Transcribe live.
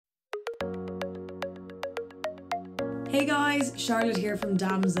Hey guys, Charlotte here from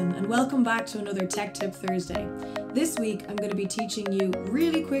Damson and welcome back to another Tech Tip Thursday. This week I'm going to be teaching you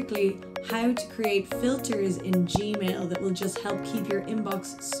really quickly how to create filters in Gmail that will just help keep your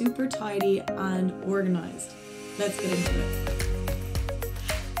inbox super tidy and organized. Let's get into it.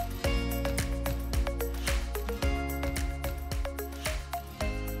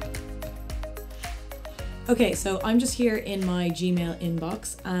 Okay, so I'm just here in my Gmail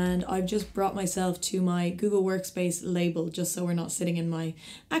inbox and I've just brought myself to my Google Workspace label just so we're not sitting in my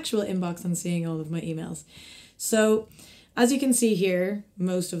actual inbox and seeing all of my emails. So as you can see here,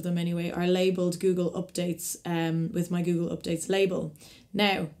 most of them anyway, are labeled Google Updates with my Google Updates label.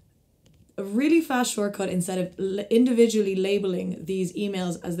 Now, a really fast shortcut instead of individually labeling these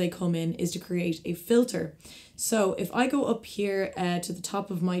emails as they come in is to create a filter. So if I go up here to the top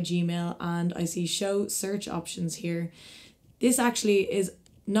of my Gmail and I see show search options here, this actually is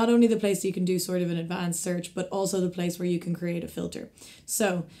not only the place you can do sort of an advanced search, but also the place where you can create a filter.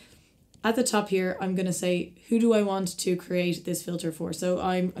 So at the top here, I'm going to say, who do I want to create this filter for? So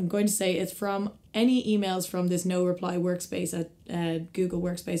I'm going to say it's from any emails from this no reply workspace at Google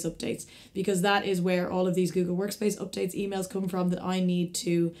Workspace Updates, because that is where all of these Google Workspace Updates emails come from that I need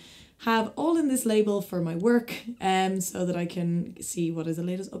to have all in this label for my work so that I can see what is the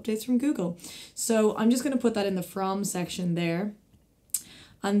latest updates from Google. So I'm just going to put that in the from section there.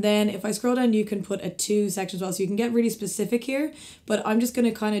 And then if I scroll down, you can put a to section as well. So you can get really specific here, but I'm just going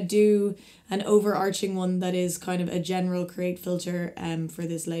to kind of do an overarching one that is kind of a general create filter for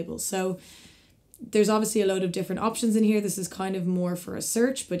this label. So there's obviously a load of different options in here. This is kind of more for a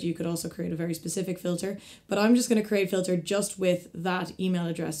search, but you could also create a very specific filter. But I'm just going to create filter just with that email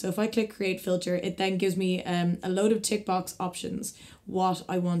address. So if I click create filter, it then gives me a load of tick box options, what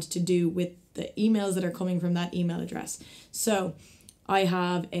I want to do with the emails that are coming from that email address. So I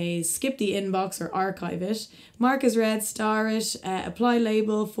have a skip the inbox or archive it, mark as read, star it, apply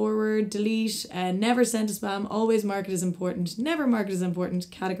label, forward, delete, never send to spam, always mark it as important, never mark it as important,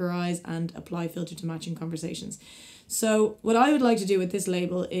 categorize and apply filter to matching conversations. So what I would like to do with this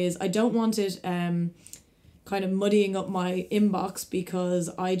label is I don't want it kind of muddying up my inbox, because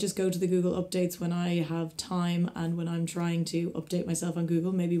I just go to the Google Updates when I have time and when I'm trying to update myself on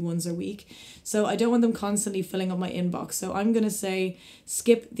Google, maybe once a week. So I don't want them constantly filling up my inbox. So I'm going to say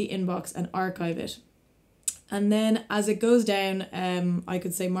skip the inbox and archive it. And then as it goes down, I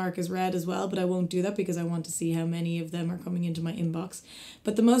could say mark as read as well, but I won't do that because I want to see how many of them are coming into my inbox.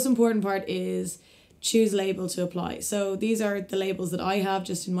 But the most important part is choose label to apply. So these are the labels that I have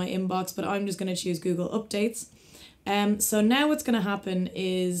just in my inbox, but I'm just going to choose Google Updates. So now what's going to happen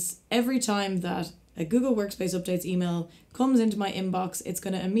is every time that a Google Workspace Updates email comes into my inbox, it's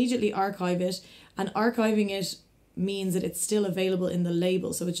going to immediately archive it, and archiving it means that it's still available in the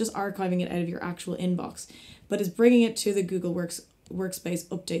label. So it's just archiving it out of your actual inbox, but it's bringing it to the Google Workspace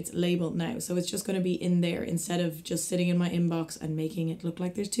Updates label now. So it's just going to be in there instead of just sitting in my inbox and making it look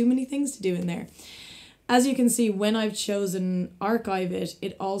like there's too many things to do in there. As you can see, when I've chosen archive it,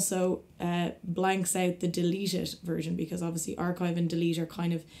 it also blanks out the delete it version, because obviously archive and delete are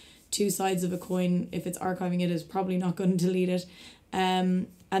kind of two sides of a coin. If it's archiving it, it's probably not going to delete it. And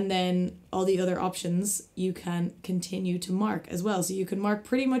then all the other options you can continue to mark as well. So you can mark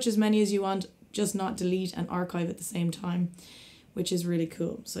pretty much as many as you want, just not delete and archive at the same time, which is really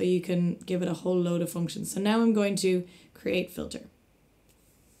cool. So you can give it a whole load of functions. So now I'm going to create filter.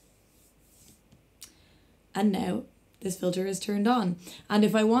 And now this filter is turned on. And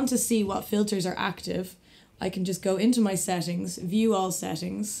if I want to see what filters are active, I can just go into my settings, view all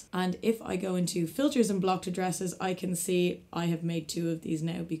settings. And if I go into filters and blocked addresses, I can see I have made 2 of these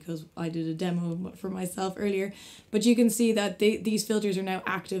now because I did a demo for myself earlier. But you can see that these filters are now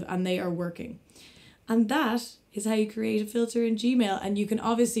active and they are working. And that is how you create a filter in Gmail. And you can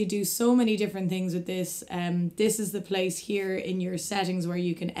obviously do so many different things with this. This is the place here in your settings where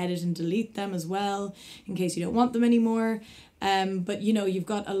you can edit and delete them as well, in case you don't want them anymore. But you know, you've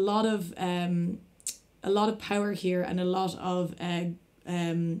got a lot of power here and a lot of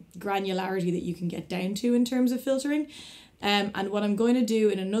granularity that you can get down to in terms of filtering. And what I'm going to do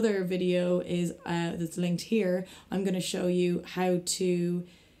in another video is that's linked here. I'm going to show you how to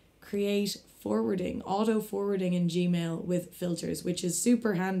create auto forwarding in Gmail with filters, which is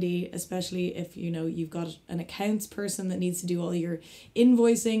super handy, especially if you've got an accounts person that needs to do all your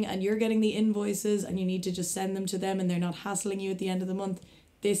invoicing and you're getting the invoices and you need to just send them to them and they're not hassling you at the end of the month.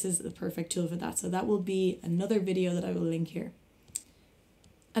 This is the perfect tool for that. So that will be another video that I will link here.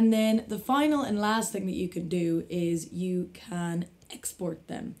 And then the final and last thing that you can do is you can export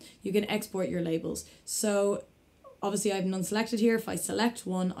them. You can export your labels. So obviously I have none selected here. If I select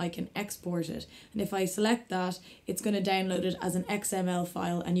one, I can export it. And if I select that, it's going to download it as an XML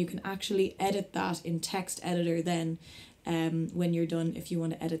file, and you can actually edit that in text editor then when you're done if you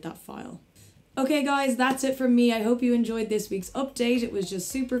want to edit that file. Okay guys, that's it from me. I hope you enjoyed this week's update. It was just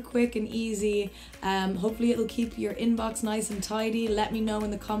super quick and easy. Hopefully it'll keep your inbox nice and tidy. Let me know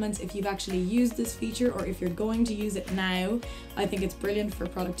in the comments if you've actually used this feature or if you're going to use it now. I think it's brilliant for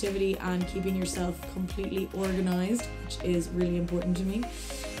productivity and keeping yourself completely organized, which is really important to me.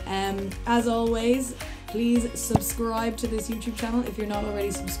 As always, please subscribe to this YouTube channel if you're not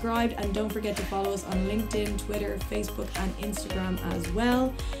already subscribed, and don't forget to follow us on LinkedIn, Twitter, Facebook and Instagram as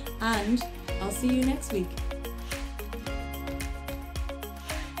well. And I'll see you next week.